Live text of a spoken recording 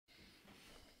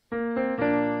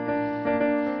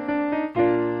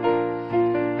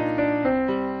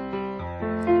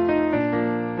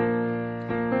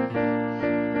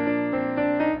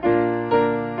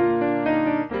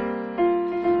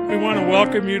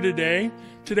welcome you today.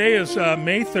 Today is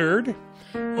May 3rd.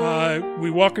 We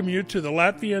welcome you to the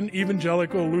Latvian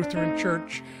Evangelical Lutheran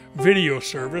Church video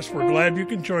service. We're glad you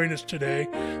can join us today.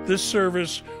 This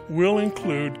service will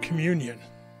include communion.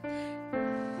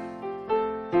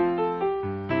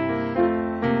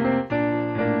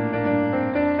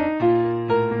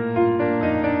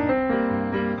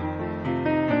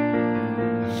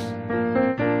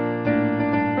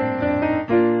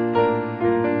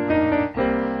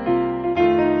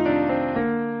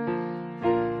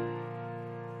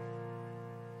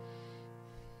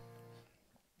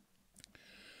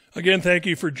 Again, thank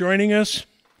you for joining us.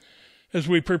 As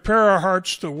we prepare our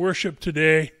hearts to worship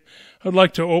today, I'd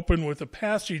like to open with a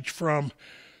passage from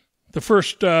the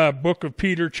first book of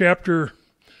Peter, chapter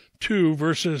 2,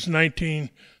 verses 19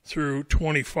 through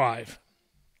 25.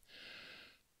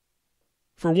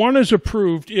 For one is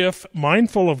approved if,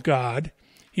 mindful of God,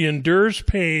 he endures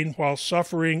pain while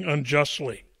suffering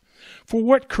unjustly. For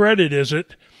what credit is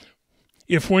it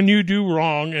if when you do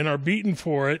wrong and are beaten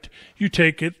for it, you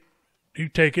take it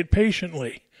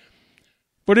patiently?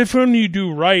 But if when you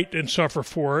do right and suffer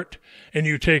for it, and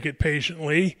you take it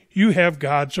patiently, you have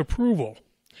God's approval.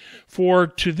 For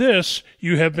to this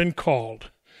you have been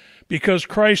called, because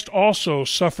Christ also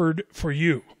suffered for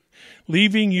you,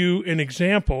 leaving you an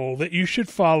example that you should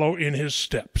follow in his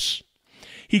steps.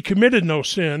 He committed no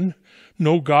sin,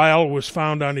 no guile was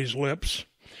found on his lips.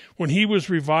 When he was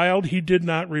reviled, he did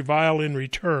not revile in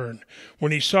return.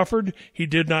 When he suffered, he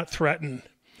did not threaten,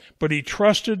 but he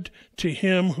trusted to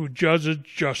him who judges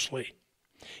justly.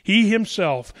 He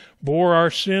himself bore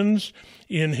our sins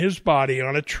in his body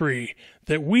on a tree,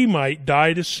 that we might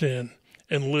die to sin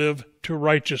and live to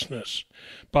righteousness.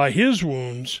 By his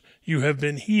wounds you have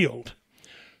been healed.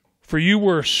 For you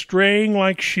were straying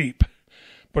like sheep,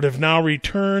 but have now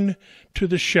returned to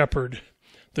the shepherd,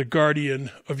 the guardian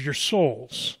of your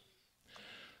souls.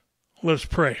 Let us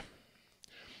pray.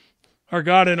 Our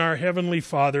God and our Heavenly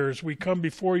Father, as we come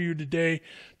before you today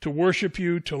to worship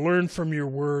you, to learn from your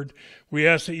word, we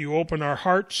ask that you open our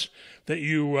hearts, that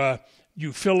you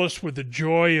fill us with the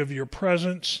joy of your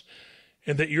presence,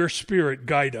 and that your Spirit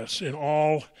guide us in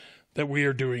all that we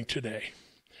are doing today.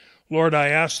 Lord, I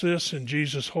ask this in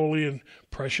Jesus' holy and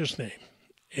precious name.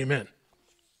 Amen.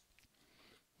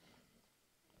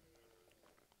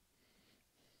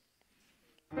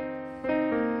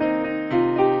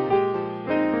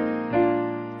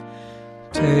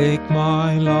 Take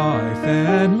my life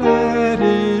and let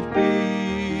it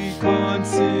be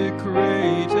consecrated,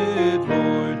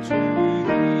 Lord, to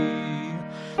thee.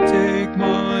 Take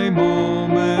my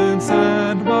moments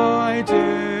and my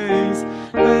days,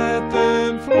 let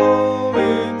them flow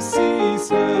in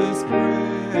ceaseless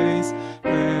praise.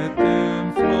 Let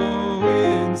them flow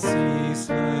in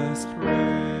ceaseless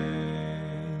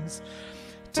praise.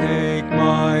 Take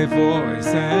my voice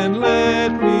and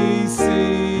let me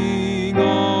sing,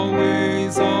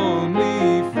 always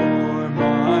only for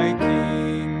my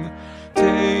King.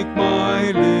 Take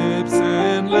my lips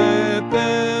and let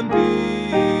them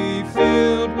be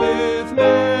filled with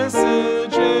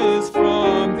messages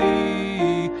from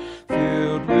thee,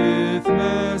 filled with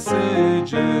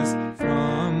messages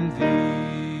from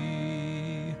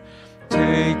thee.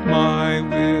 Take my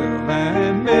will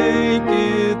and make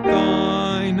it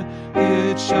thine,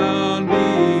 it shall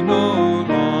be no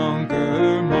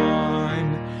longer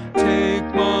mine. Take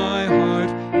my heart,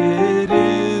 it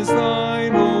is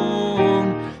thine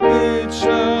own, it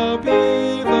shall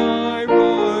be thy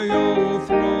royal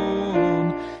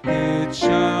throne, it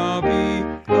shall be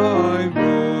thy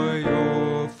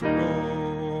royal throne.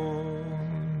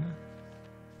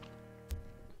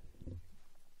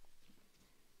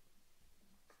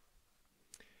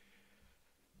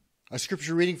 Our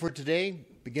scripture reading for today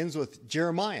begins with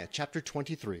Jeremiah chapter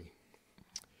 23.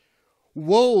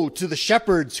 Woe to the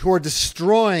shepherds who are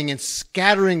destroying and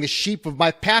scattering the sheep of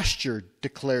my pasture,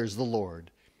 declares the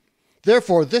Lord.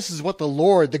 Therefore, this is what the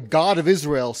Lord, the God of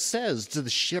Israel, says to the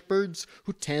shepherds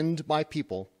who tend my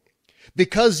people.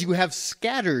 Because you have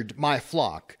scattered my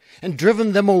flock and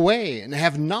driven them away and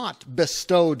have not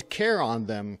bestowed care on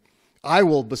them, I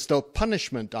will bestow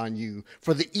punishment on you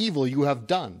for the evil you have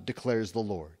done, declares the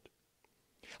Lord.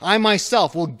 I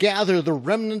myself will gather the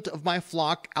remnant of my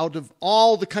flock out of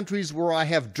all the countries where I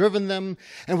have driven them,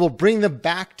 and will bring them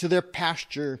back to their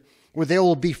pasture, where they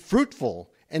will be fruitful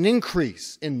and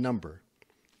increase in number.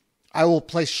 I will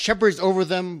place shepherds over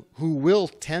them who will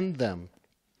tend them,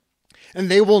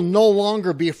 and they will no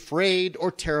longer be afraid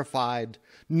or terrified,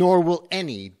 nor will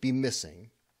any be missing,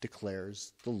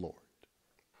 declares the Lord.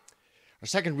 Our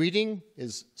second reading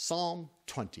is Psalm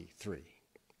 23.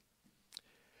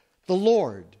 The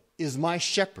Lord is my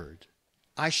shepherd.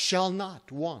 I shall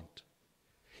not want.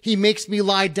 He makes me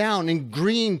lie down in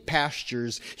green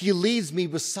pastures. He leads me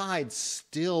beside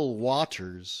still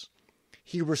waters.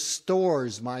 He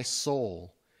restores my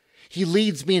soul. He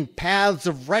leads me in paths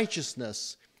of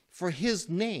righteousness for his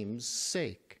name's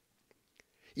sake.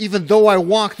 Even though I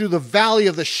walk through the valley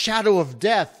of the shadow of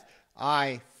death,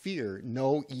 I fear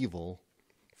no evil,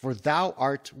 for thou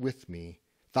art with me.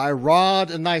 Thy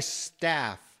rod and thy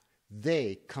staff,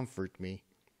 they comfort me.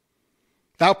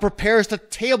 Thou preparest a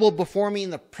table before me in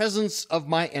the presence of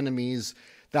my enemies.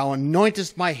 Thou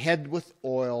anointest my head with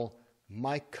oil.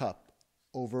 My cup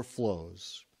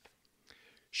overflows.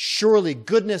 Surely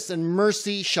goodness and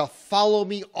mercy shall follow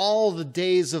me all the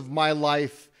days of my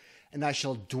life, and I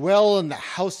shall dwell in the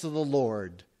house of the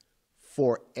Lord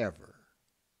forever.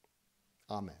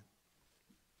 Amen.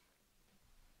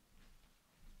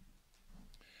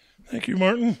 Thank you,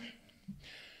 Martin.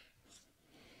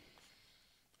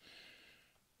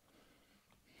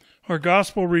 Our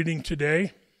gospel reading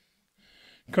today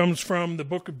comes from the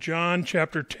book of John,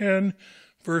 chapter 10,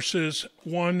 verses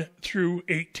 1 through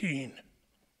 18.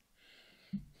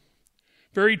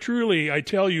 Very truly, I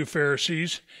tell you,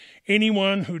 Pharisees,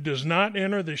 anyone who does not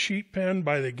enter the sheep pen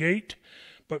by the gate,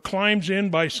 but climbs in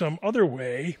by some other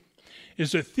way,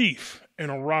 is a thief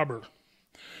and a robber.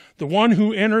 The one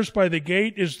who enters by the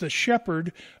gate is the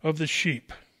shepherd of the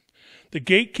sheep. The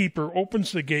gatekeeper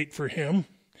opens the gate for him,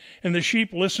 and the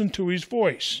sheep listen to his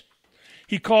voice.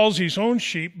 He calls his own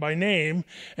sheep by name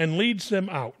and leads them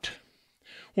out.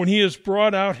 When he has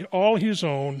brought out all his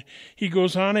own, he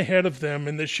goes on ahead of them,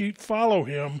 and the sheep follow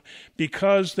him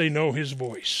because they know his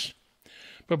voice.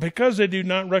 But because they do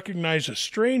not recognize a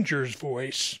stranger's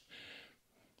voice,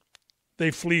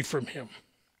 they flee from him.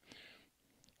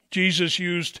 Jesus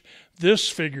used this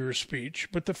figure of speech,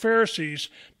 but the Pharisees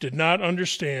did not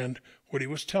understand what he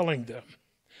was telling them.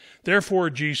 Therefore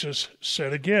Jesus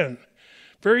said again,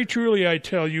 very truly I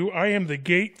tell you, I am the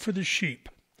gate for the sheep.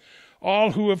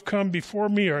 All who have come before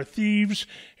me are thieves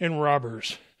and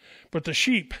robbers, but the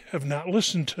sheep have not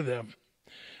listened to them.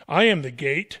 I am the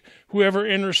gate. Whoever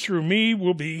enters through me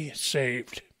will be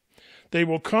saved. They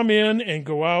will come in and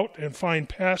go out and find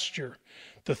pasture.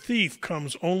 The thief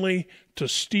comes only to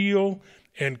steal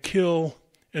and kill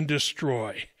and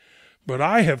destroy. But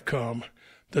I have come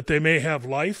that they may have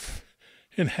life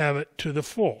and have it to the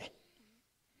full.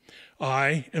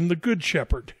 I am the good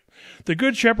shepherd. The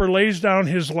good shepherd lays down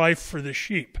his life for the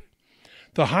sheep.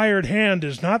 The hired hand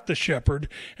is not the shepherd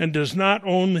and does not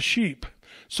own the sheep.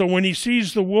 So when he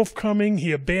sees the wolf coming,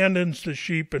 he abandons the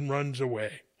sheep and runs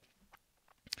away.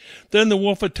 Then the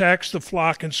wolf attacks the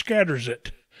flock and scatters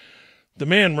it. The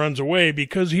man runs away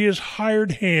because he is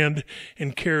hired hand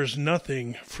and cares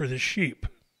nothing for the sheep.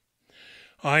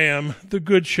 I am the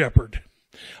good shepherd.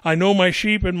 I know my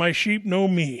sheep, and my sheep know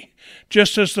me,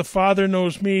 just as the Father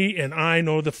knows me, and I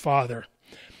know the Father.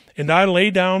 And I lay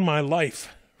down my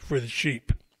life for the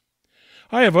sheep.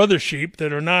 I have other sheep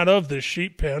that are not of this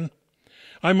sheep pen.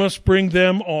 I must bring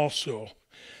them also.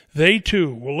 They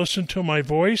too will listen to my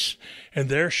voice, and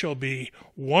there shall be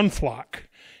one flock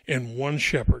and one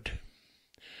shepherd.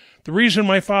 The reason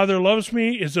my Father loves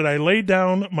me is that I lay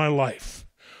down my life,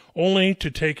 only to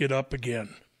take it up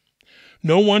again.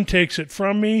 No one takes it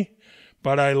from me,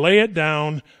 but I lay it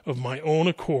down of my own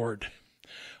accord.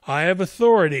 I have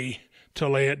authority to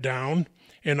lay it down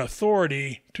and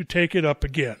authority to take it up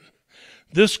again.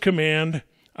 This command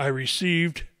I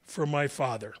received from my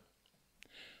Father.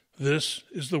 This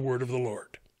is the word of the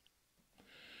Lord.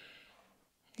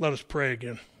 Let us pray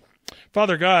again.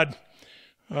 Father God,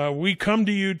 we come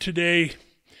to you today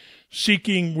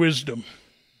seeking wisdom.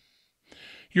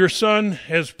 Your Son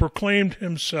has proclaimed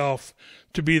himself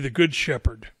to be the Good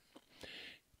Shepherd.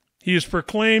 He has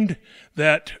proclaimed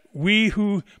that we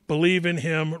who believe in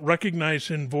him recognize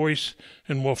his voice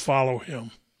and will follow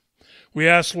him. We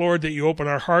ask, Lord, that you open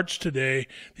our hearts today,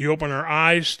 that you open our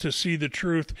eyes to see the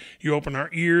truth, you open our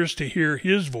ears to hear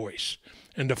his voice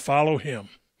and to follow him.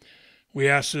 We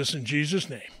ask this in Jesus'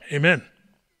 name. Amen.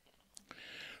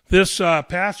 This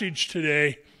passage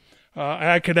today,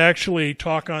 I could actually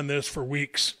talk on this for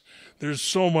weeks. There's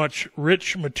so much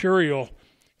rich material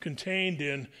contained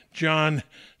in John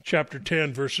chapter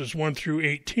 10, verses 1 through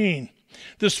 18.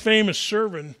 This famous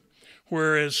sermon,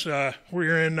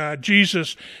 wherein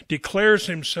Jesus declares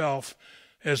himself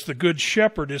as the Good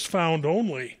Shepherd, is found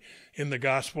only in the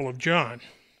Gospel of John.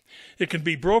 It can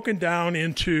be broken down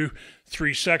into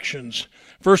 3 sections.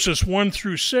 Verses 1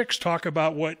 through 6 talk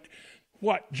about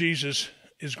what Jesus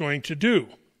is going to do.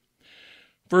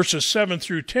 Verses 7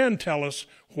 through 10 tell us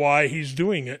why he's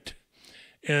doing it.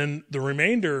 And the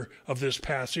remainder of this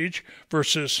passage,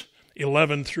 verses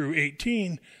 11 through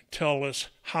 18, tell us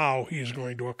how he's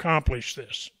going to accomplish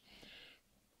this.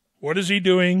 What is he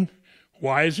doing?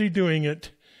 Why is he doing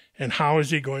it? And how is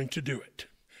he going to do it?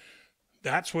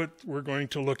 That's what we're going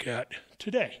to look at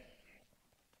today.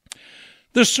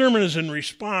 This sermon is in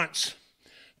response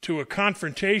to a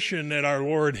confrontation that our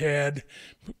Lord had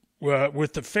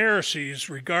with the Pharisees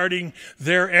regarding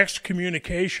their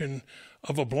excommunication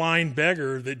of a blind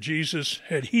beggar that Jesus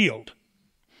had healed.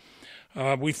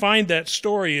 We find that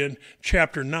story in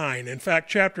chapter 9. In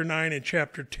fact, chapter 9 and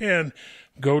chapter 10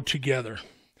 go together.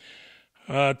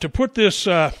 To put this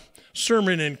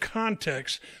sermon in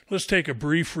context, let's take a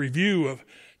brief review of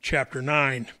chapter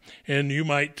 9, and you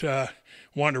might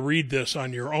want to read this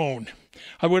on your own.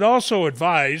 I would also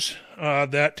advise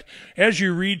that as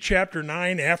you read chapter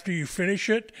 9, after you finish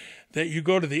it, that you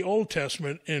go to the Old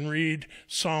Testament and read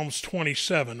Psalms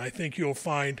 27. I think you'll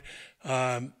find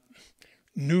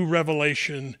new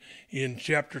revelation in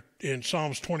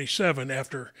Psalms 27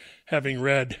 after having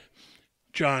read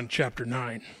John chapter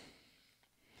 9.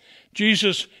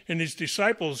 Jesus and his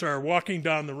disciples are walking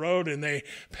down the road and they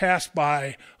pass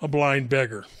by a blind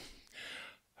beggar.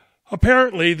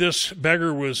 Apparently, this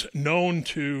beggar was known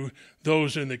to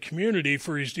those in the community,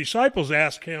 for his disciples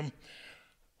asked him,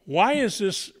 why was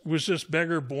this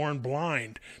beggar born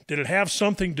blind? Did it have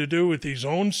something to do with his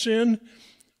own sin,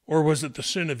 or was it the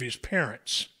sin of his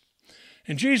parents?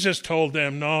 And Jesus told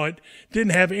them, no, it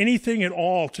didn't have anything at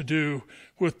all to do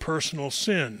with personal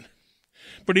sin.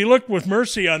 But he looked with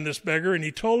mercy on this beggar, and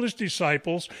he told his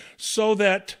disciples, so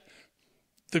that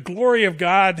the glory of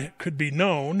God could be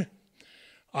known,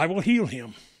 I will heal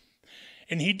him.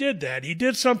 And he did that. He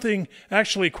did something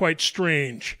actually quite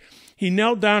strange. He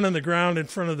knelt down on the ground in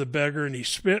front of the beggar, and he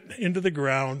spit into the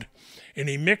ground, and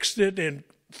he mixed it and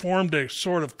formed a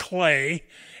sort of clay,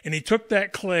 and he took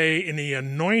that clay and he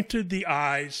anointed the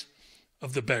eyes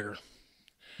of the beggar.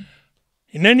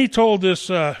 And then he told this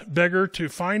beggar to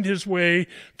find his way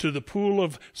to the pool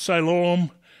of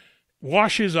Siloam,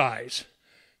 wash his eyes.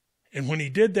 And when he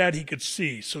did that, he could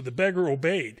see. So the beggar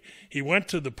obeyed. He went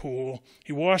to the pool,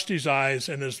 he washed his eyes,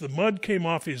 and as the mud came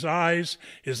off his eyes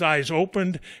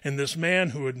opened, and this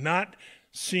man who had not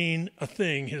seen a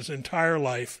thing his entire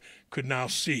life could now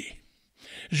see.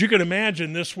 As you can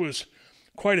imagine, this was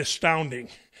quite astounding.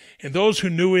 And those who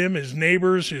knew him, his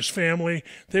neighbors, his family,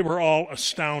 they were all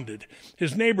astounded.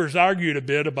 His neighbors argued a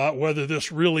bit about whether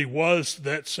this really was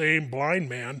that same blind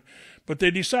man, but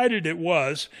they decided it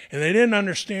was, and they didn't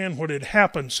understand what had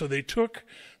happened, so they took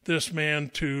this man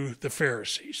to the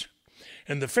Pharisees.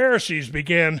 And the Pharisees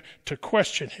began to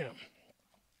question him.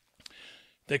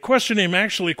 They questioned him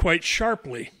actually quite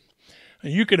sharply.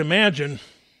 And you can imagine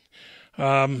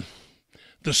the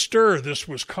stir this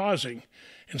was causing.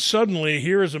 And suddenly,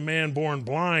 here is a man born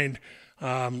blind,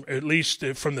 at least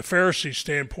from the Pharisee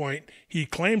standpoint, he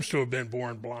claims to have been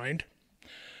born blind.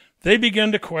 They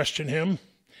began to question him.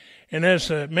 And as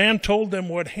the man told them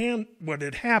what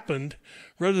had happened,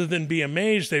 rather than be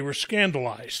amazed, they were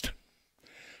scandalized.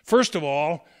 First of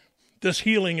all, this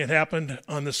healing had happened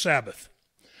on the Sabbath.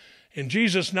 And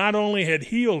Jesus not only had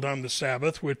healed on the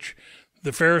Sabbath, which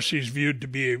the Pharisees viewed to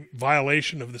be a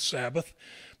violation of the Sabbath,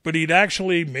 but he'd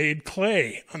actually made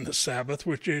clay on the Sabbath,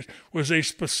 which was a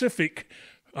specific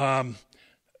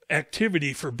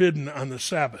activity forbidden on the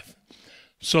Sabbath.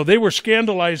 So they were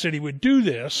scandalized that he would do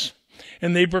this,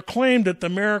 and they proclaimed that the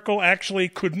miracle actually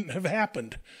couldn't have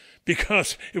happened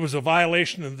because it was a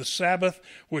violation of the Sabbath,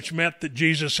 which meant that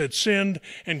Jesus had sinned,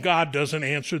 and God doesn't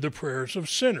answer the prayers of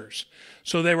sinners.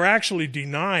 So they were actually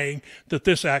denying that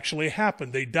this actually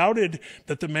happened. They doubted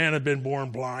that the man had been born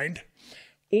blind,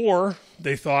 or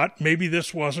they thought maybe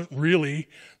this wasn't really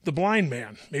the blind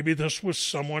man. Maybe this was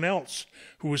someone else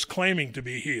who was claiming to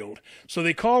be healed. So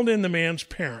they called in the man's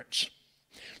parents.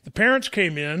 The parents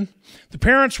came in. The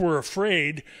parents were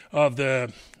afraid of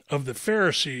the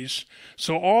Pharisees,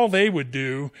 so all they would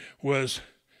do was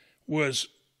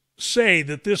say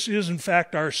that this is in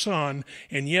fact our son,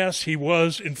 and yes, he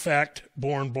was in fact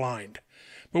born blind.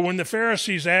 But when the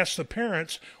Pharisees asked the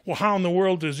parents, well, how in the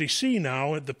world does he see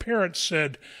now? The parents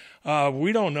said,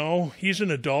 we don't know. He's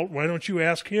an adult. Why don't you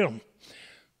ask him?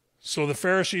 So the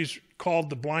Pharisees called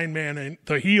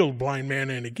the healed blind man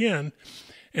in again,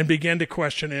 and began to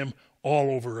question him all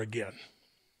over again.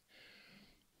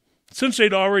 Since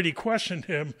they'd already questioned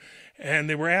him and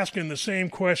they were asking the same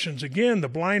questions again, the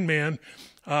blind man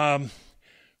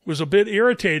was a bit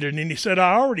irritated, and he said,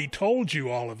 I already told you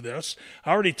all of this.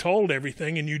 I already told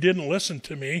everything, and you didn't listen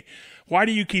to me. Why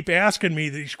do you keep asking me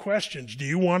these questions? Do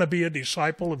you want to be a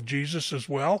disciple of Jesus as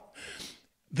well?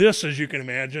 This, as you can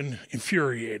imagine,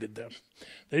 infuriated them.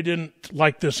 They didn't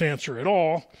like this answer at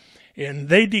all, and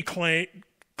they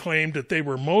claimed that they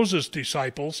were Moses'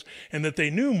 disciples and that they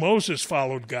knew Moses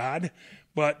followed God,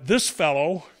 but this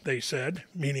fellow, they said,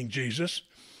 meaning Jesus,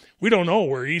 we don't know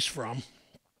where he's from.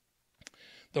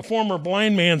 The former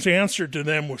blind man's answer to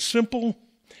them was simple,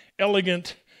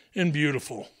 elegant, and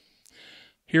beautiful.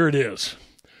 Here it is.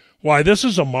 Why, this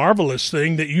is a marvelous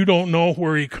thing that you don't know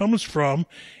where he comes from,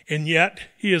 and yet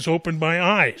he has opened my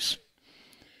eyes.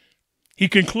 He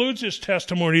concludes his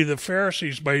testimony to the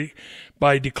Pharisees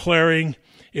by declaring,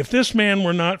 if this man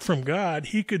were not from God,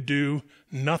 he could do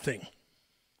nothing.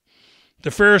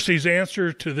 The Pharisees'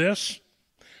 answer to this,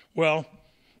 well,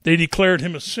 they declared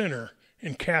him a sinner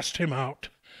and cast him out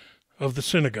of the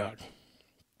synagogue.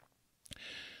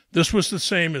 This was the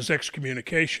same as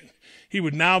excommunication. He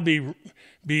would now be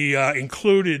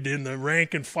included in the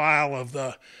rank and file of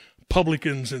the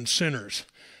publicans and sinners.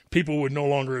 People would no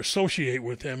longer associate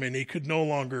with him, and he could no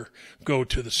longer go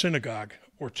to the synagogue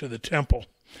or to the temple.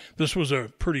 This was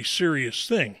a pretty serious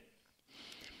thing.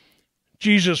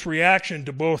 Jesus' reaction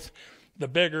to both the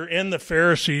beggar and the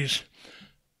Pharisees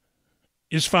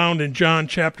is found in John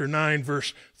chapter 9,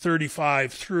 verse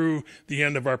 35 through the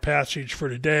end of our passage for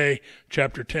today,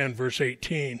 chapter 10, verse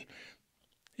 18.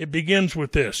 It begins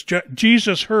with this.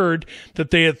 Jesus heard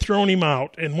that they had thrown him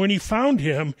out, and when he found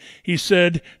him, he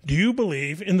said, "Do you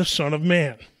believe in the Son of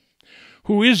Man?"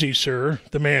 "Who is he, sir?"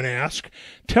 the man asked.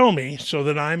 "Tell me, so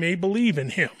that I may believe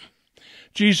in him."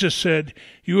 Jesus said,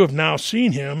 "You have now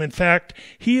seen him. In fact,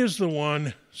 he is the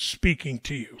one speaking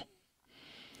to you."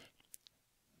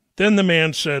 Then the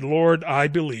man said, "Lord, I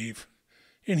believe,"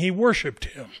 and he worshiped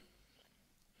him.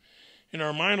 In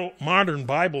our modern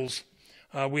Bibles,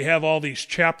 we have all these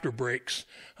chapter breaks.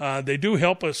 They do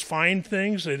help us find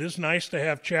things. It is nice to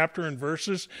have chapter and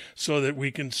verses so that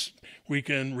we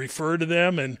can refer to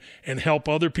them and help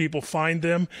other people find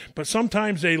them. But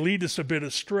sometimes they lead us a bit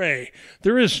astray.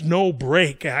 There is no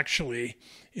break, actually,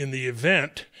 in the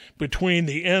event between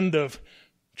the end of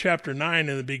chapter 9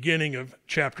 and the beginning of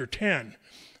chapter 10.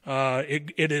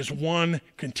 It is one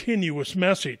continuous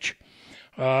message.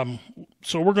 So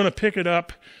we're going to pick it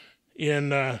up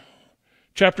in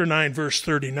chapter 9, verse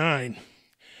 39.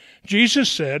 Jesus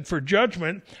said, "For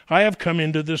judgment I have come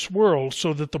into this world,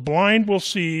 so that the blind will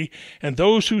see, and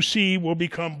those who see will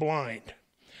become blind."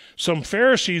 Some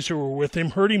Pharisees who were with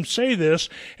him heard him say this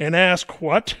and asked,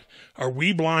 "What? Are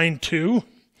we blind too?"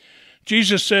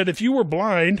 Jesus said, "If you were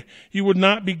blind, you would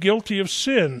not be guilty of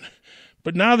sin.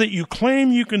 But now that you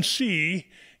claim you can see,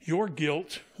 your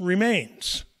guilt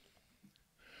remains."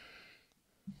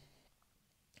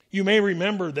 You may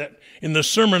remember that in the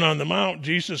Sermon on the Mount,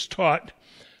 Jesus taught,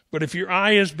 "But if your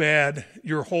eye is bad,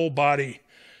 your whole body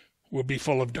will be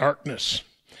full of darkness.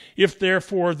 If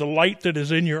therefore the light that is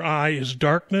in your eye is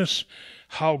darkness,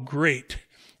 how great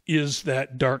is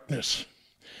that darkness?"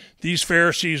 These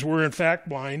Pharisees were in fact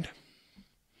blind,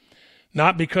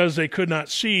 not because they could not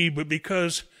see, but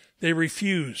because they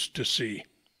refused to see.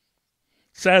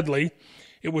 Sadly,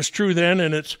 it was true then,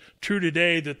 and it's true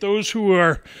today, that those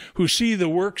who see the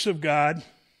works of God,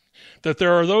 that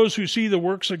there are those who see the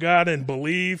works of God and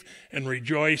believe and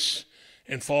rejoice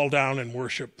and fall down and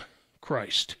worship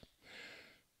Christ.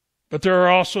 But there are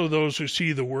also those who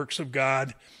see the works of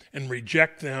God and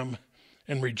reject them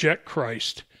and reject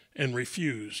Christ and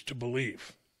refuse to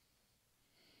believe.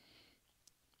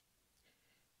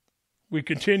 We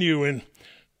continue in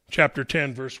chapter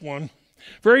 10, verse 1.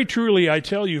 "Very truly I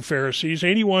tell you, Pharisees,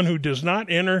 anyone who does not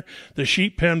enter the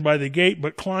sheep pen by the gate,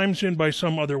 but climbs in by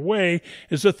some other way,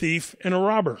 is a thief and a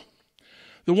robber.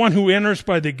 The one who enters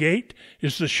by the gate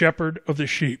is the shepherd of the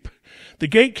sheep. The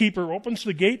gatekeeper opens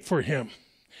the gate for him,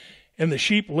 and the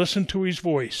sheep listen to his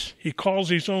voice. He calls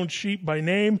his own sheep by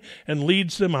name and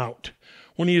leads them out.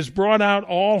 When he has brought out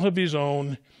all of his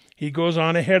own, he goes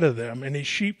on ahead of them, and his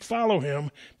sheep follow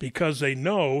him because they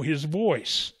know his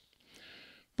voice.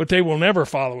 But they will never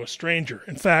follow a stranger.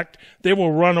 In fact, they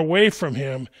will run away from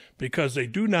him because they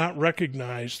do not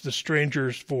recognize the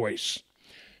stranger's voice."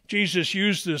 Jesus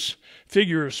used this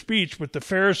figure of speech, but the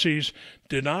Pharisees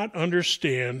did not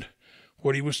understand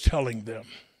what he was telling them.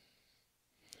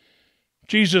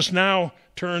 Jesus now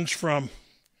turns from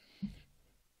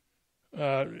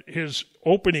his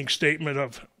opening statement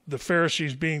of the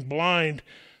Pharisees being blind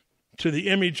to the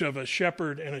image of a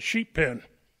shepherd and a sheep pen.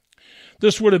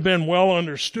 This would have been well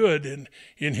understood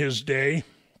in his day.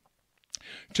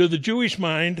 To the Jewish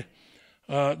mind,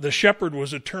 the shepherd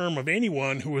was a term of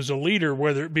anyone who was a leader,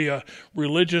 whether it be a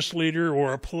religious leader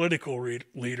or a political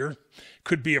leader.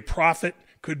 Could be a prophet,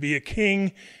 could be a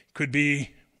king, could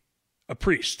be a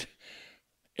priest.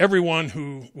 everyone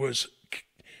who was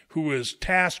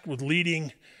tasked with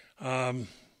leading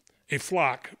a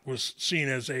flock was seen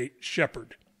as a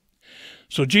shepherd.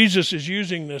 So Jesus is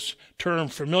using this term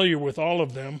familiar with all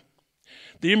of them.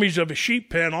 The image of a sheep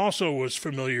pen also was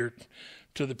familiar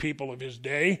to the people of his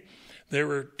day. There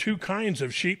were two kinds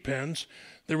of sheep pens.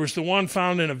 There was the one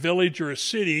found in a village or a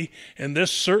city, and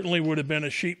this certainly would have been a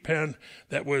sheep pen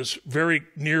that was very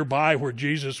nearby where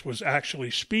Jesus was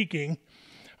actually speaking.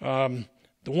 The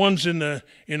ones in a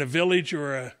village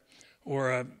or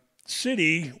a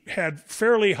city had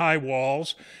fairly high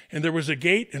walls, and there was a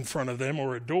gate in front of them,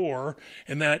 or a door,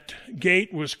 and that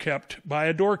gate was kept by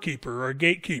a doorkeeper or a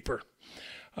gatekeeper.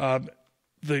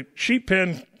 The sheep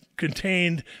pen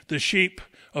contained the sheep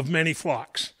of many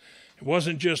flocks. It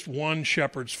wasn't just one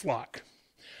shepherd's flock.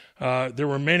 There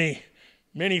were many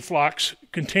flocks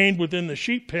contained within the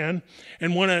sheep pen,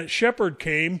 and when a shepherd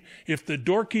came, if the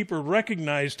doorkeeper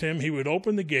recognized him, he would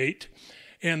open the gate,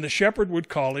 and the shepherd would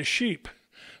call his sheep.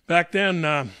 Back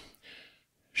then,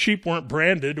 sheep weren't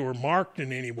branded or marked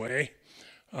in any way.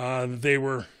 They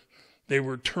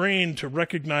were trained to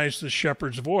recognize the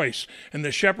shepherd's voice, and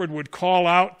the shepherd would call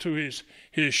out to his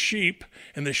sheep,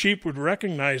 and the sheep would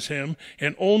recognize him,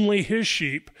 and only his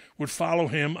sheep would follow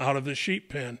him out of the sheep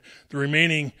pen. The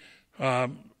remaining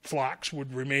flocks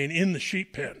would remain in the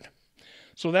sheep pen.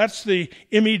 So that's the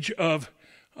image of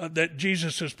that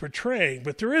Jesus is portraying.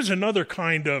 But there is another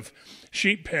kind of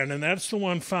sheep pen, and that's the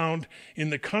one found in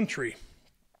the country.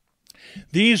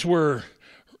 These were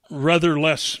rather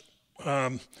less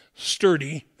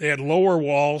sturdy. They had lower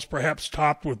walls, perhaps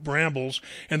topped with brambles,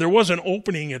 and there was an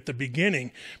opening at the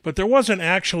beginning, but there wasn't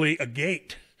actually a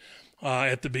gate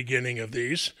at the beginning of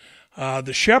these.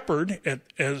 The shepherd,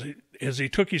 as he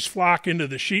took his flock into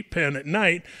the sheep pen at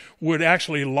night, would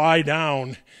actually lie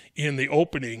down in the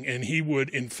opening, and he would,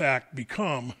 in fact,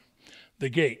 become the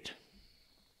gate.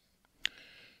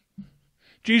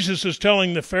 Jesus is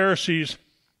telling the Pharisees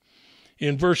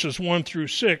in verses 1 through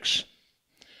 6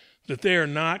 that they are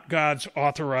not God's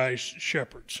authorized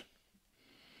shepherds.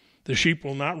 The sheep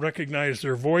will not recognize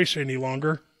their voice any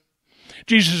longer.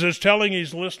 Jesus is telling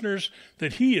his listeners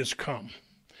that he has come.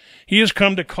 He has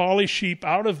come to call his sheep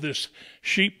out of this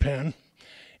sheep pen,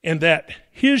 and that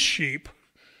his sheep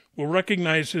will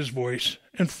recognize his voice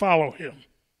and follow him.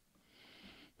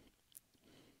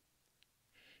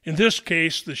 In this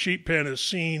case, the sheep pen is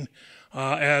seen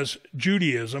as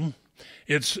Judaism.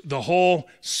 It's the whole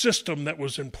system that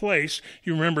was in place.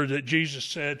 You remember that Jesus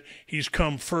said he's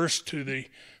come first to the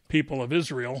people of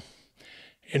Israel.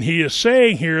 And he is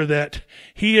saying here that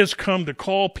he has come to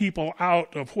call people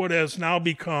out of what has now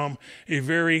become a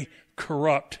very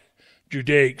corrupt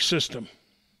Judaic system.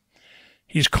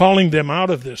 He's calling them out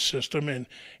of this system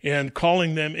and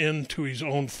calling them into his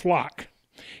own flock.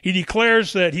 He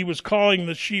declares that he was calling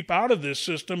the sheep out of this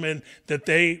system and that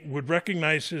they would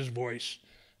recognize his voice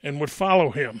and would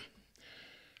follow him.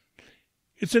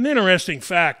 It's an interesting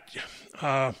fact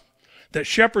that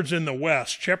shepherds in the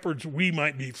West, shepherds we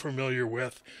might be familiar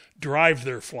with, drive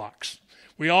their flocks.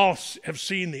 We all have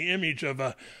seen the image of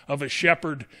a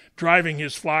shepherd driving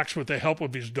his flocks with the help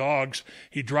of his dogs.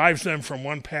 He drives them from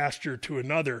one pasture to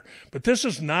another. But this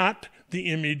is not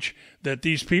the image that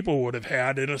these people would have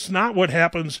had, and it's not what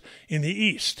happens in the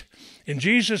East. In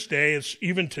Jesus' day, it's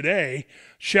even today,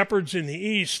 shepherds in the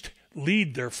East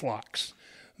lead their flocks.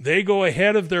 They go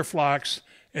ahead of their flocks,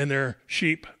 and their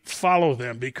sheep follow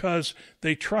them because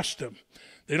they trust him.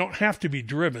 They don't have to be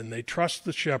driven. They trust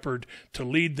the shepherd to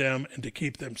lead them and to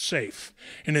keep them safe.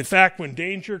 And in fact, when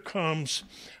danger comes,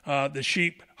 the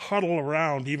sheep huddle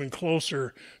around even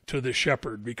closer to the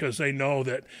shepherd because they know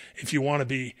that if you want to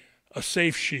be a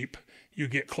safe sheep, you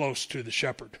get close to the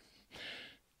shepherd.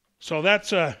 So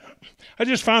that's I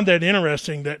just found that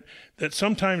interesting that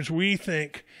sometimes we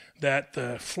think that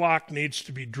the flock needs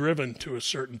to be driven to a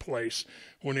certain place,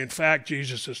 when in fact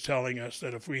Jesus is telling us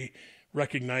that if we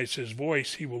recognize his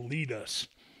voice, he will lead us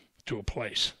to a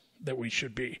place that we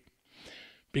should be.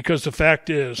 Because the fact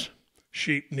is,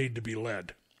 sheep need to be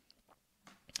led.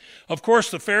 Of course,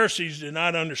 the Pharisees did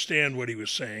not understand what he was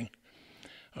saying.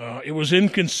 It was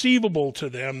inconceivable to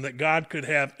them that God could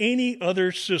have any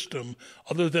other system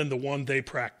other than the one they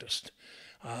practiced.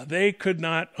 They could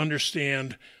not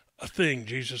understand a thing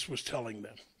Jesus was telling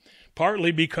them,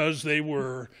 partly because they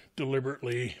were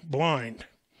deliberately blind.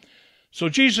 So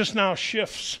Jesus now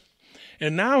shifts,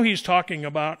 and now he's talking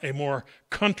about a more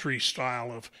country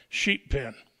style of sheep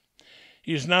pen.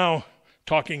 He's now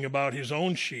talking about his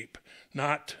own sheep,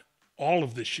 not all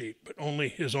of the sheep, but only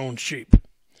his own sheep.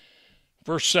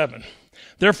 Verse 7,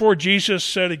 therefore Jesus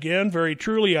said again, very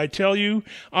truly I tell you,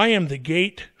 I am the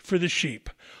gate for the sheep.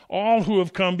 All who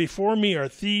have come before me are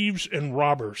thieves and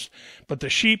robbers, but the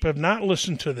sheep have not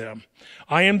listened to them.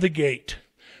 I am the gate.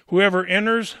 Whoever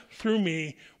enters through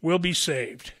me will be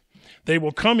saved. They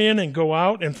will come in and go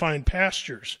out and find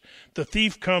pastures. The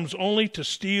thief comes only to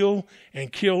steal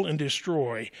and kill and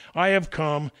destroy. I have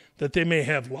come that they may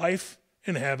have life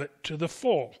and have it to the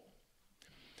full.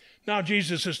 Now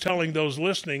Jesus is telling those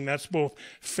listening, that's both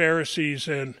Pharisees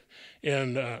and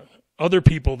other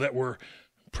people that were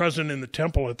present in the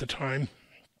temple at the time.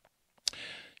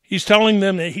 He's telling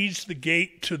them that he's the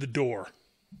gate to the door.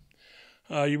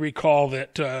 You recall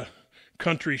that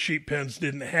country sheep pens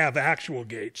didn't have actual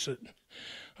gates.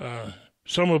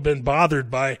 Some have been bothered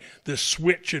by this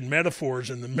switch in metaphors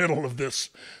in the middle of this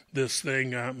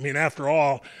thing. I mean, after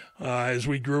all, as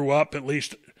we grew up, at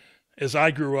least as I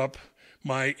grew up,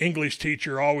 my English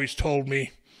teacher always told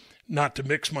me not to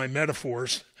mix my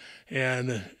metaphors.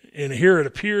 And here it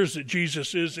appears that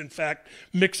Jesus is, in fact,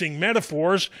 mixing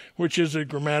metaphors, which is a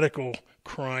grammatical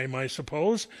crime, I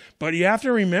suppose. But you have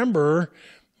to remember,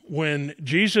 when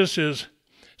Jesus is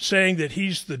saying that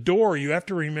he's the door, you have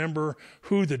to remember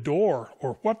who the door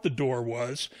or what the door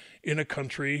was in a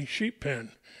country sheep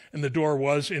pen. And the door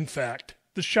was, in fact,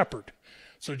 the shepherd.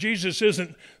 So Jesus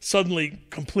isn't suddenly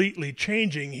completely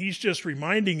changing. He's just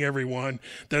reminding everyone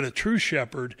that a true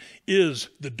shepherd is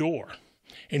the door.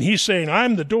 And he's saying,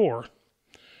 I'm the door,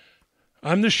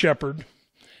 I'm the shepherd,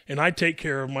 and I take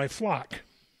care of my flock.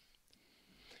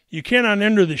 You cannot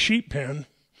enter the sheep pen.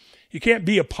 You can't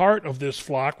be a part of this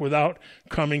flock without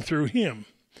coming through him.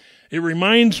 It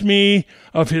reminds me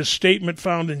of his statement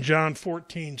found in John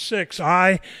 14:6.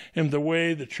 I am the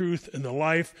way, the truth, and the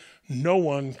life. No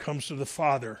one comes to the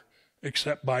Father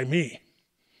except by me.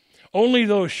 Only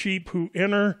those sheep who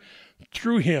enter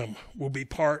through him will be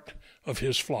part of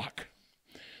his flock.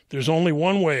 There's only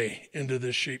one way into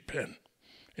this sheep pen,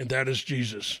 and that is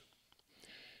Jesus.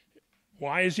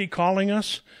 Why is he calling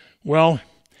us? Well,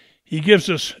 he gives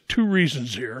us two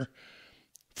reasons here.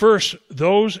 First,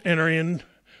 those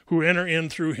who enter in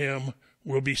through him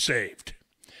will be saved.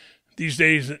 These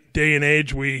days, day and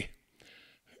age, we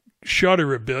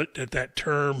shudder a bit at that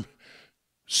term,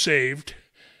 saved,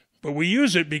 but we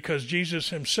use it because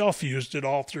Jesus himself used it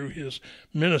all through his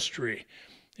ministry.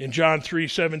 In John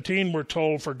 3:17, we're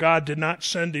told, for God did not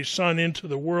send his Son into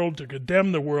the world to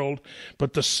condemn the world,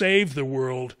 but to save the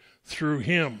world through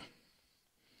him.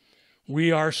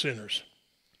 We are sinners.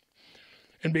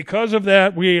 And because of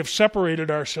that, we have separated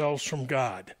ourselves from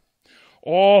God.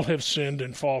 All have sinned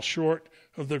and fall short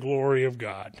of the glory of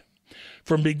God.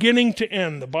 From beginning to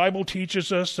end, the Bible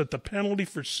teaches us that the penalty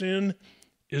for sin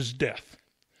is death.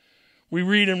 We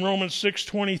read in Romans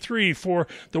 6:23, for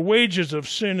the wages of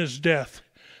sin is death,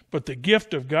 but the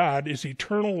gift of God is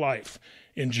eternal life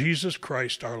in Jesus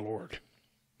Christ our Lord.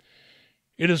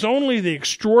 It is only the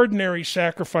extraordinary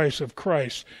sacrifice of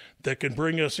Christ that can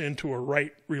bring us into a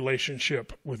right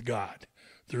relationship with God.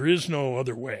 There is no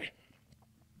other way.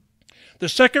 The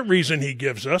second reason he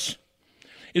gives us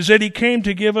is that he came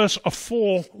to give us a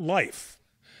full life.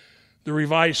 The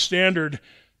Revised Standard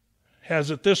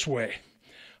has it this way: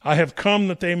 I have come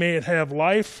that they may have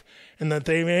life and that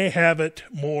they may have it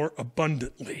more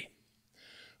abundantly.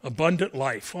 Abundant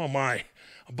life, oh my.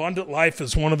 Abundant life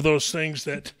is one of those things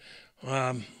that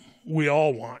we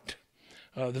all want.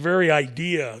 The very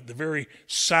idea, the very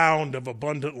sound of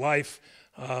abundant life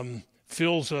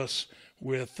fills us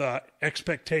with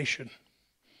expectation.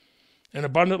 And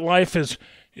abundant life is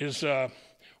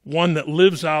one that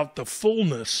lives out the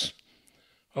fullness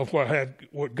of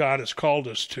what God has called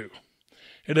us to.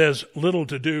 It has little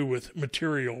to do with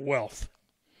material wealth,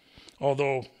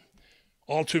 although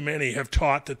all too many have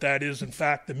taught that that is in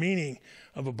fact the meaning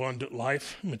of abundant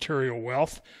life, material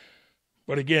wealth.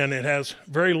 But again, it has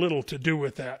very little to do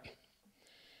with that.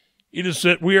 It is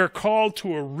that we are called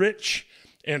to a rich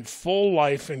and full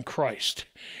life in Christ.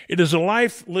 It is a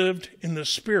life lived in the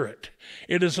Spirit.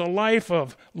 It is a life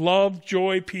of love,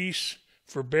 joy, peace,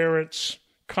 forbearance,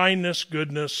 kindness,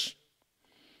 goodness,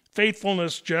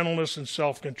 faithfulness, gentleness, and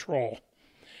self-control.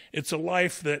 It's a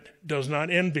life that does not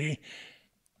envy.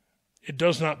 It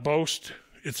does not boast.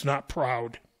 It's not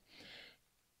proud.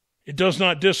 It does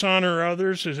not dishonor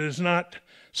others. It is not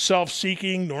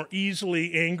self-seeking nor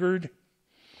easily angered.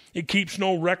 It keeps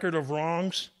no record of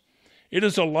wrongs. It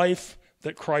is a life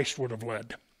that Christ would have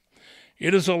led.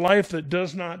 It is a life that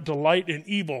does not delight in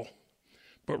evil,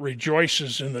 but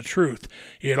rejoices in the truth.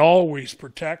 It always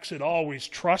protects. It always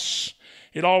trusts.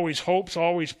 It always hopes,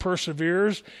 always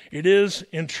perseveres. It is,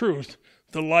 in truth,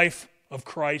 the life of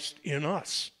Christ in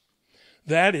us.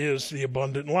 That is the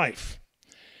abundant life.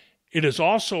 It is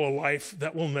also a life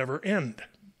that will never end.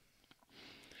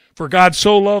 For God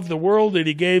so loved the world that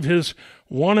he gave his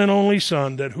one and only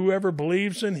Son, that whoever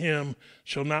believes in him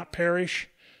shall not perish,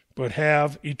 but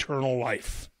have eternal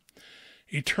life.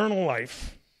 Eternal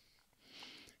life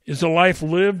is a life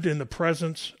lived in the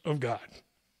presence of God.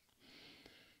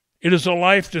 It is a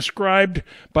life described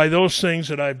by those things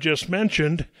that I've just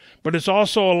mentioned, but it's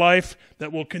also a life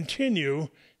that will continue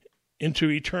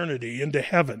into eternity, into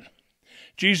heaven.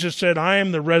 Jesus said, I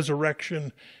am the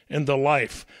resurrection and the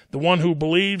life. The one who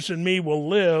believes in me will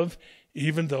live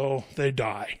even though they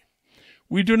die.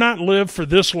 We do not live for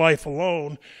this life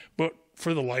alone, but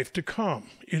for the life to come.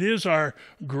 It is our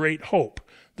great hope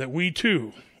that we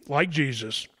too, like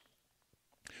Jesus,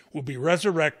 will be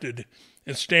resurrected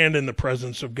and stand in the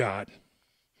presence of God.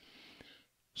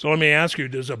 So let me ask you,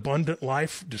 does abundant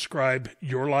life describe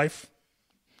your life?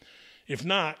 If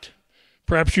not,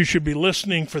 perhaps you should be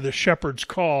listening for the shepherd's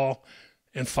call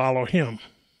and follow him.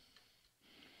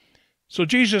 So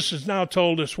Jesus has now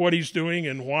told us what he's doing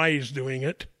and why he's doing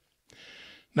it.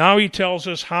 Now he tells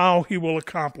us how he will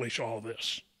accomplish all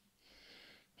this.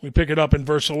 We pick it up in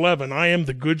verse 11. I am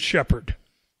the good shepherd.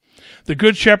 The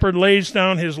good shepherd lays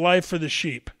down his life for the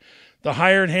sheep. The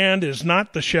hired hand is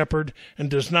not the shepherd and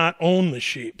does not own the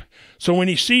sheep. So when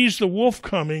he sees the wolf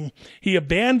coming, he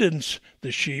abandons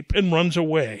the sheep and runs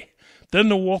away. Then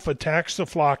the wolf attacks the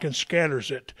flock and scatters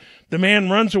it. The man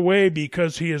runs away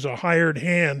because he is a hired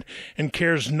hand and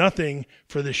cares nothing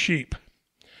for the sheep.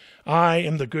 I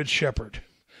am the good shepherd.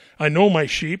 I know my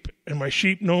sheep, and my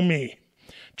sheep know me,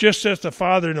 just as the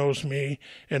Father knows me,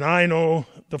 and I know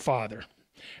the Father.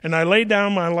 And I lay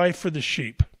down my life for the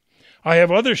sheep. I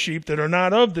have other sheep that are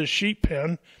not of this sheep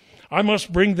pen. I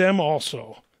must bring them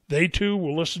also. They too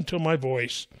will listen to my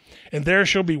voice, and there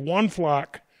shall be one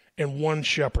flock and one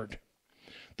shepherd.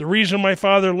 The reason my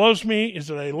Father loves me is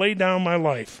that I lay down my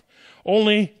life,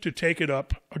 only to take it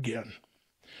up again.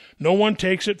 No one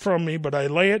takes it from me, but I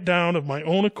lay it down of my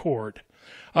own accord.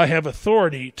 I have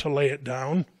authority to lay it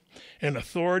down, and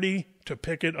authority to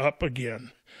pick it up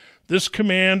again. This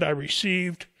command I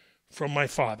received from my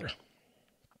Father.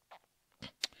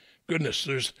 Goodness,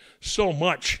 there's so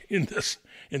much in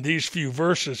these few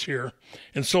verses here,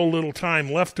 and so little time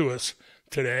left to us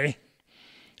today.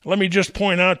 Let me just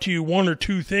point out to you one or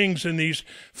two things in these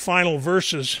final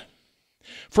verses.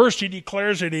 First, he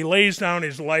declares that he lays down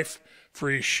his life for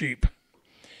his sheep.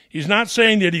 He's not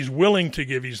saying that he's willing to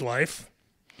give his life.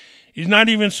 He's not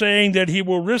even saying that he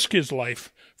will risk his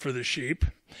life for the sheep.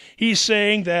 He's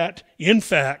saying that, in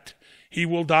fact, he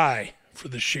will die for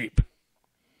the sheep.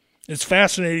 It's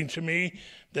fascinating to me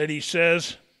that he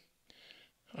says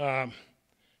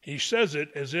it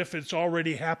as if it's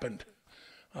already happened,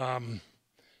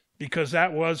 because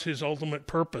that was his ultimate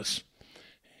purpose.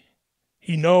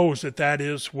 He knows that that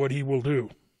is what he will do.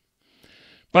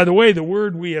 By the way, the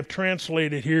word we have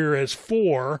translated here as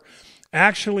for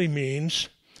actually means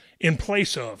in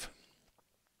place of.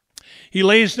 He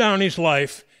lays down his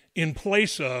life in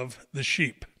place of the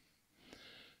sheep.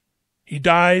 He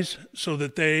dies so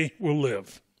that they will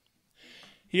live.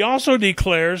 He also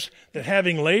declares that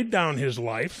having laid down his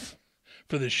life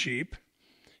for the sheep,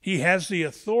 he has the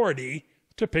authority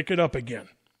to pick it up again.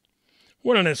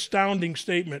 What an astounding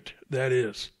statement that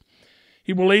is.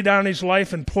 He will lay down his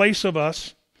life in place of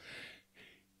us.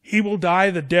 He will die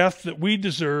the death that we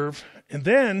deserve, and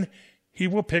then he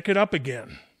will pick it up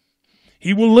again.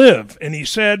 He will live, and he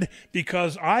said,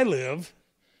 because I live,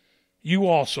 you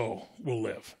also will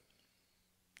live.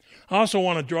 I also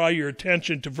want to draw your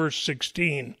attention to verse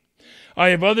 16. I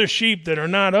have other sheep that are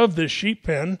not of this sheep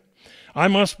pen. I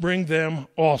must bring them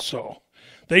also.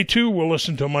 They too will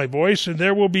listen to my voice, and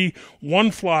there will be one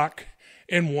flock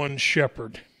and one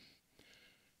shepherd.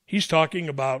 He's talking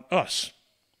about us.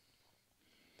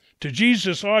 To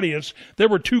Jesus' audience, there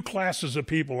were two classes of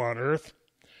people on earth,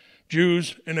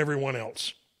 Jews and everyone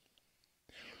else.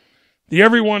 The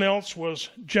everyone else was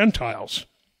Gentiles.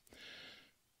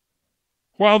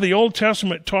 While the Old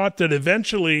Testament taught that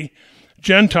eventually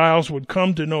Gentiles would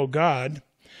come to know God,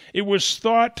 it was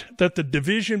thought that the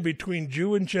division between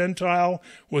Jew and Gentile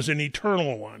was an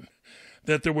eternal one,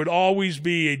 that there would always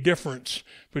be a difference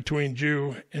between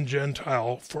Jew and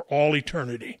Gentile for all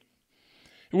eternity.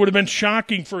 It would have been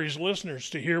shocking for his listeners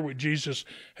to hear what Jesus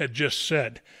had just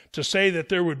said, to say that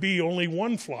there would be only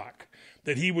one flock,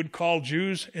 that he would call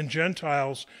Jews and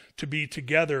Gentiles to be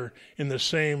together in the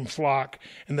same flock,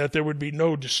 and that there would be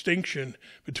no distinction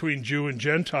between Jew and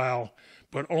Gentile,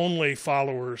 but only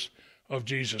followers of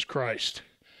Jesus Christ.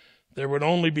 There would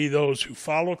only be those who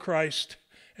follow Christ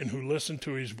and who listen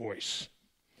to his voice.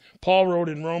 Paul wrote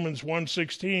in Romans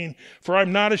 1:16, "For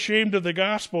I'm not ashamed of the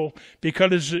gospel,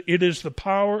 because it is the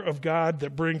power of God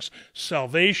that brings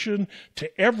salvation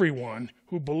to everyone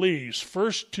who believes,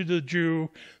 first to the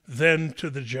Jew, then to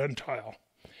the Gentile."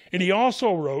 And he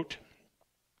also wrote,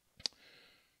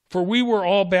 "For we were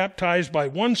all baptized by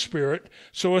one Spirit,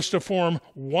 so as to form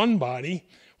one body,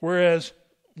 whereas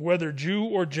whether Jew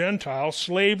or Gentile,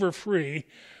 slave or free,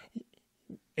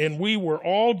 and we were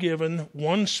all given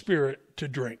one Spirit to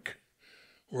drink."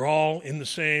 We're all in the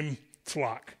same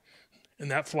flock,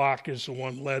 and that flock is the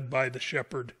one led by the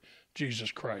shepherd,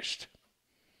 Jesus Christ.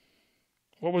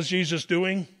 What was Jesus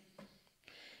doing?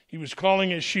 He was calling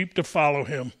his sheep to follow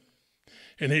him,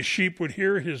 and his sheep would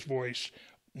hear his voice,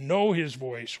 know his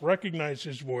voice, recognize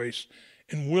his voice,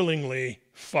 and willingly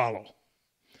follow.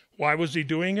 Why was he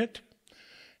doing it?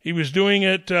 He was doing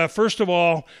it, first of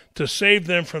all, to save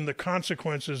them from the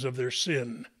consequences of their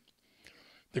sin.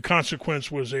 The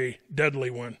consequence was a deadly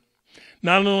one.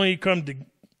 Not only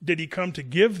did he come to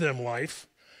give them life,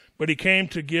 but he came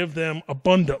to give them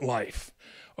abundant life,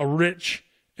 a rich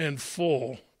and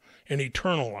full and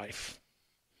eternal life.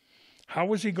 How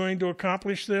was he going to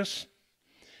accomplish this?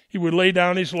 He would lay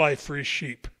down his life for his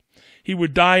sheep. He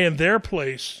would die in their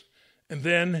place, and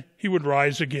then he would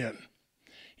rise again.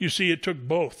 You see, it took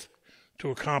both to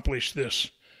accomplish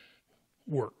this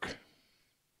work.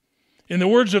 In the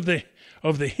words of the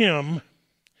hymn,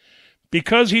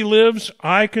 "Because he lives,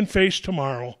 I can face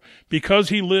tomorrow. Because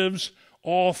he lives,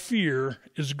 all fear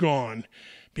is gone.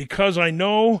 Because I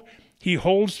know he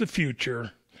holds the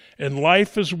future, and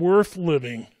life is worth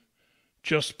living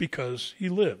just because he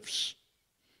lives."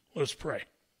 Let's pray.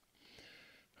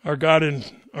 Our God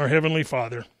and our Heavenly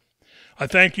Father, I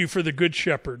thank you for the Good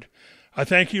Shepherd. I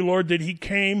thank you, Lord, that he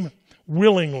came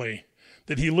willingly,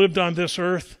 that he lived on this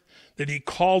earth, that he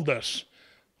called us,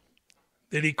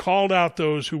 that he called out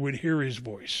those who would hear his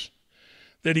voice,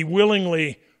 that he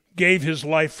willingly gave his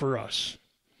life for us,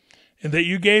 and that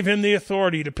you gave him the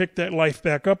authority to pick that life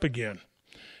back up again.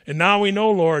 And now we know,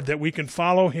 Lord, that we can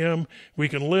follow him, we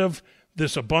can live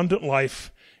this abundant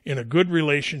life in a good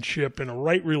relationship, in a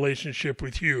right relationship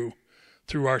with you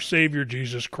through our Savior,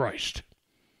 Jesus Christ.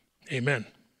 Amen.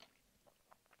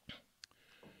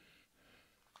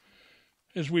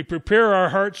 As we prepare our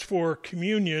hearts for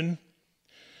communion,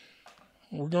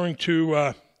 we're going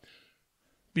to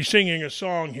be singing a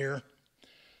song here.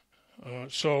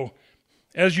 So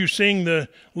as you sing the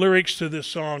lyrics to this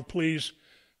song, please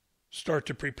start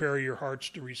to prepare your hearts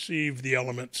to receive the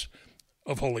elements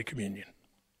of Holy Communion.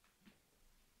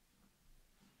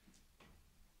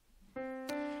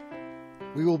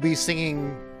 We will be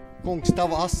singing Kungs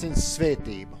tava asins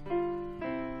svētība.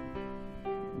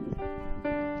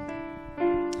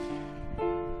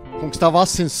 Kungs tava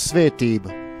asins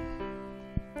svētība.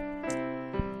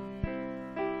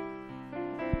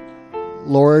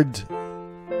 Lord,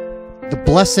 the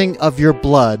blessing of your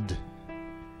blood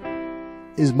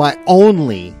is my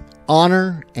only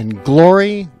honor and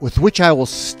glory with which I will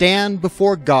stand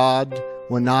before God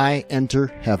when I enter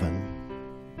heaven.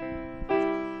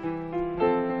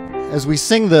 As we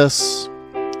sing this,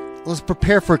 let's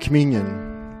prepare for communion.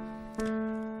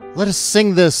 Let us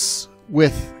sing this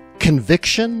with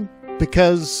conviction,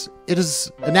 because it is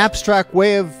an abstract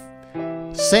way of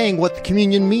saying what the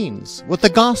communion means, what the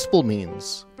gospel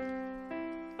means.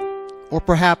 Or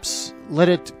perhaps let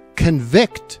it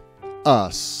convict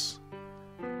us,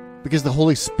 because the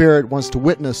Holy Spirit wants to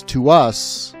witness to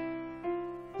us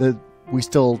that we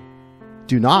still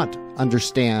do not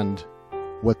understand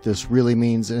what this really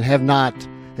means and have not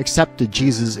accepted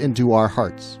Jesus into our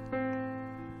hearts.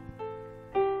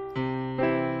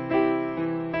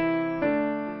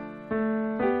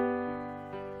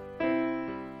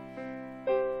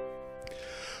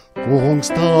 Kungs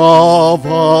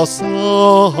tavas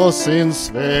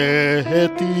asins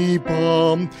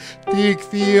svētībām, tik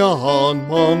vien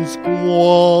mans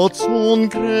gods un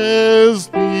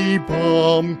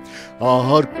krestībām,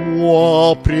 ar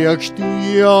ko priekš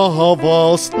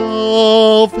Dieva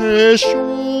stāvēšu,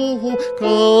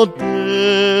 kad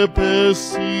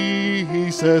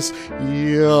debesīs es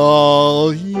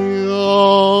ieiešu.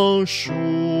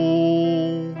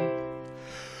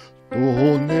 Tu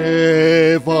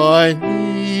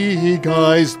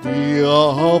nevainīgais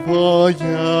Dieva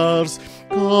jērs,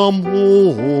 kam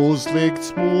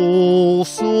uzlikts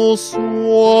mūsu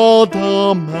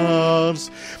soda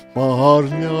mērs, par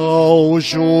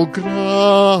ļaužu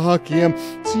grēkiem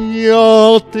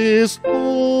cietis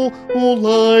tu,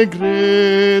 lai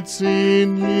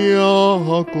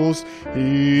grēciniekus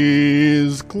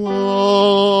izglābtu.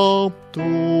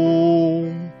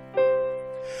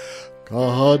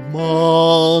 God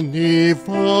magnifies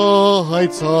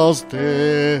as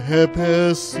debesis,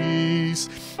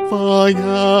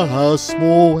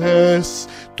 Fiasmo es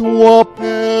tua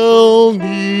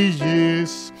pelniis,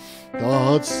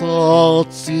 dat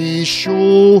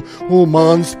satisio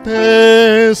humans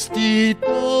pestitais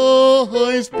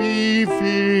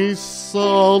bivis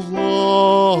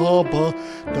salaba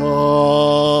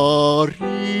daritas.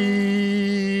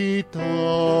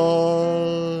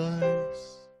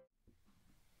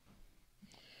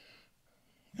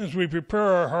 As we prepare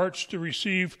our hearts to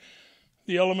receive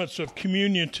the elements of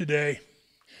communion today,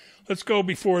 let's go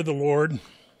before the Lord.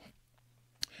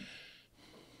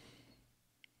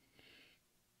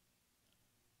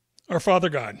 Our Father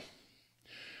God,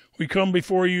 we come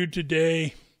before you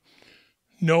today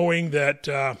knowing that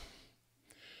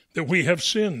that we have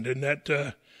sinned, and that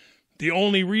the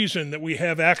only reason that we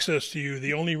have access to you,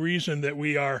 the only reason that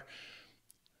we are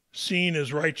seen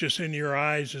as righteous in your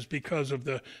eyes is because of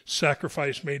the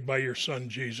sacrifice made by your Son,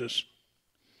 Jesus.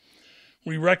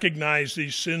 We recognize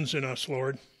these sins in us,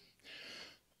 Lord.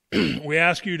 We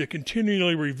ask you to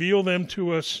continually reveal them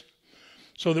to us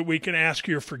so that we can ask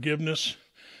your forgiveness,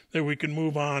 that we can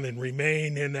move on and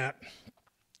remain in that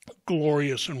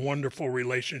glorious and wonderful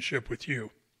relationship with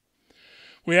you.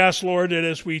 We ask, Lord, that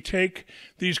as we take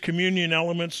these communion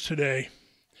elements today,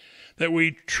 that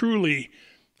we truly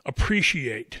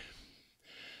appreciate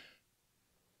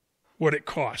what it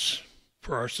costs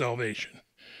for our salvation,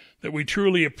 that we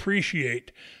truly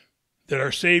appreciate that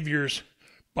our Savior's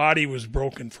body was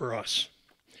broken for us,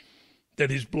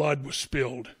 that his blood was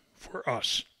spilled for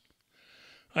us.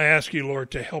 I ask you,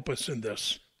 Lord, to help us in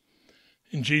this.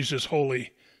 In Jesus'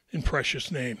 holy and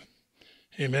precious name,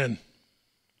 amen.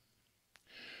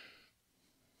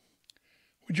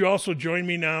 Would you also join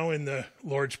me now in the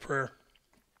Lord's Prayer?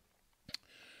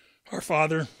 Our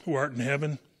Father, who art in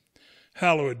heaven,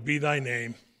 hallowed be thy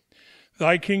name.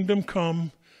 Thy kingdom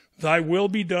come, thy will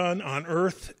be done on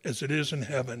earth as it is in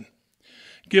heaven.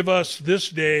 Give us this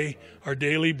day our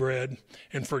daily bread,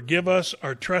 and forgive us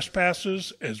our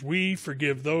trespasses as we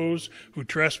forgive those who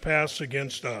trespass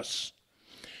against us.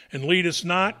 And lead us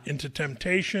not into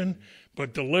temptation,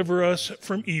 but deliver us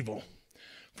from evil.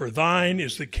 For thine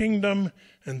is the kingdom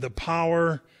and the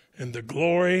power and the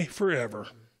glory forever.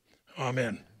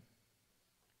 Amen.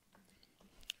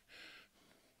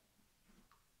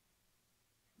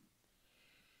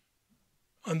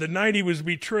 On the night he was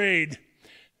betrayed,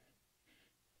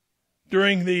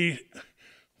 during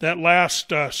that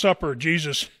last supper,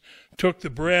 Jesus took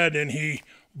the bread and he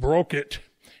broke it,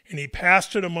 and he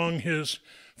passed it among his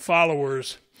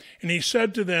followers, and he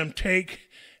said to them, "Take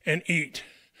and eat,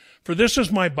 for this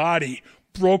is my body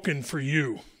broken for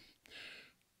you.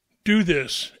 Do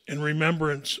this in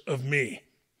remembrance of me."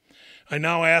 I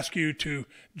now ask you to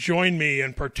join me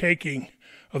in partaking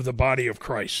of the body of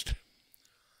Christ.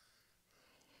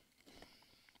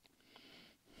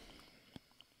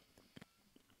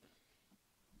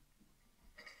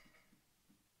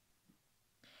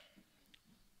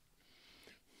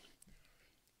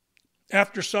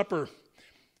 After supper,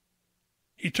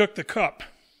 he took the cup,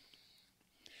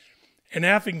 and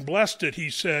having blessed it, he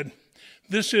said,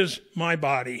 "This is my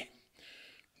body.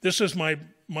 This is my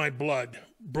blood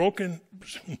broken.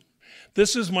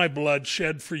 This is my blood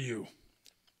shed for you.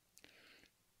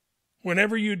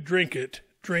 Whenever you drink it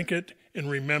in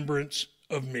remembrance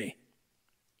of me."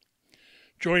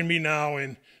 Join me now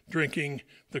in drinking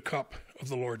the cup of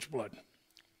the Lord's blood.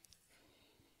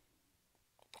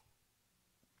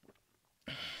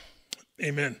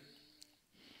 Amen.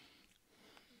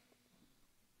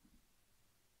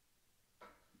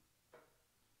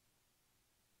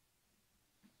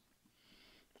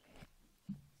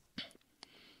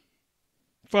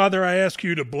 Father, I ask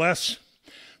you to bless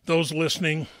those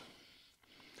listening,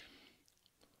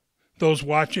 those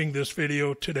watching this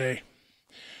video today.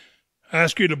 I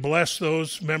ask you to bless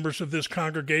those members of this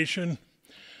congregation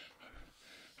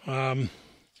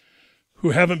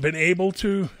who haven't been able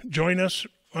to join us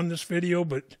on this video,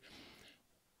 but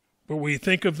we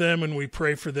think of them and we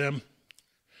pray for them.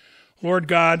 Lord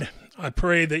God, I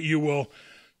pray that you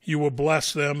will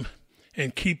bless them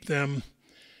and keep them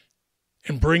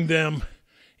and bring them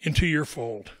into your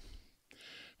fold.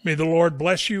 May the Lord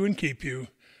bless you and keep you.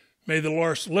 May the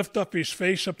Lord lift up his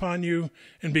face upon you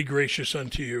and be gracious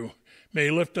unto you. May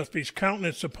he lift up his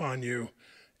countenance upon you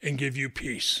and give you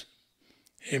peace.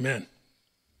 Amen.